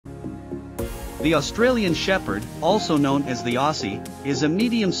The Australian Shepherd, also known as the Aussie, is a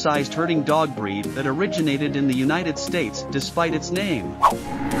medium-sized herding dog breed that originated in the United States despite its name.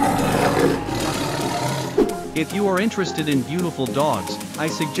 If you are interested in beautiful dogs, I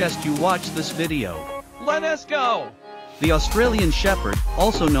suggest you watch this video. Let us go! The Australian Shepherd,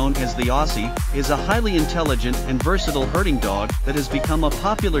 also known as the Aussie, is a highly intelligent and versatile herding dog that has become a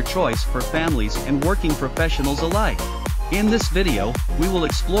popular choice for families and working professionals alike. In this video, we will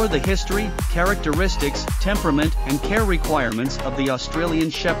explore the history, characteristics, temperament, and care requirements of the Australian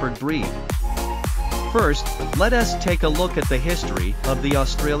Shepherd breed. First, let us take a look at the history of the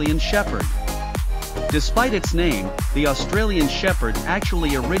Australian Shepherd. Despite its name, the Australian Shepherd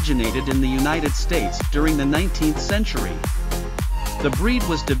actually originated in the United States during the 19th century. The breed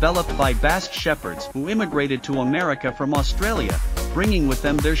was developed by Basque shepherds who immigrated to America from Australia, bringing with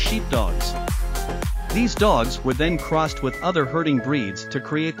them their sheepdogs. These dogs were then crossed with other herding breeds to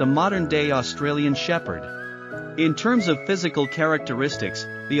create the modern-day Australian Shepherd. In terms of physical characteristics,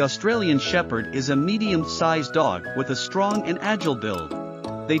 the Australian Shepherd is a medium-sized dog with a strong and agile build.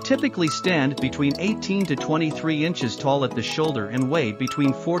 They typically stand between 18 to 23 inches tall at the shoulder and weigh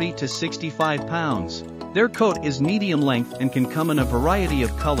between 40 to 65 pounds. Their coat is medium length and can come in a variety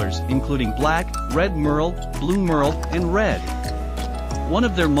of colors including black, red merle, blue merle, and red. One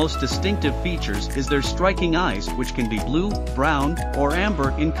of their most distinctive features is their striking eyes, which can be blue, brown, or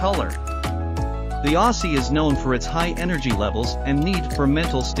amber in color. The Aussie is known for its high energy levels and need for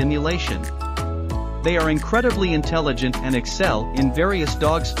mental stimulation. They are incredibly intelligent and excel in various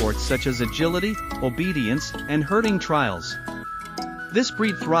dog sports such as agility, obedience, and herding trials. This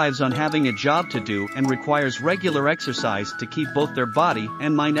breed thrives on having a job to do and requires regular exercise to keep both their body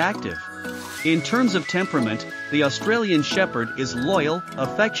and mind active. In terms of temperament, the Australian Shepherd is loyal,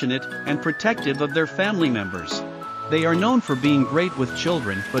 affectionate, and protective of their family members. They are known for being great with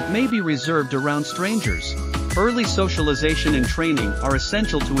children but may be reserved around strangers. Early socialization and training are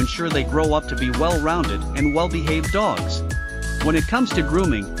essential to ensure they grow up to be well-rounded and well-behaved dogs. When it comes to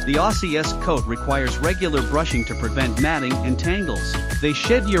grooming, the Aussie's coat requires regular brushing to prevent matting and tangles. They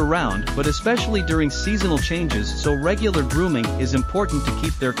shed year-round, but especially during seasonal changes, so regular grooming is important to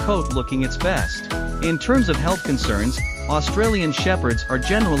keep their coat looking its best. In terms of health concerns, Australian Shepherds are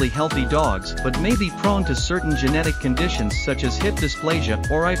generally healthy dogs but may be prone to certain genetic conditions such as hip dysplasia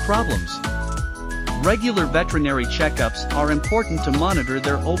or eye problems. Regular veterinary checkups are important to monitor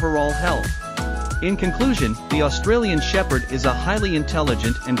their overall health. In conclusion, the Australian Shepherd is a highly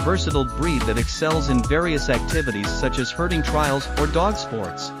intelligent and versatile breed that excels in various activities such as herding trials or dog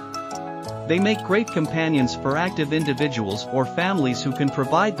sports. They make great companions for active individuals or families who can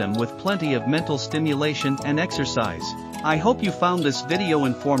provide them with plenty of mental stimulation and exercise. I hope you found this video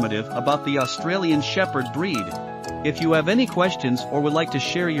informative about the Australian Shepherd breed. If you have any questions or would like to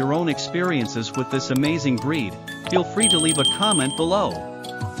share your own experiences with this amazing breed, feel free to leave a comment below.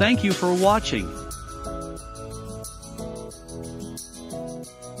 Thank you for watching.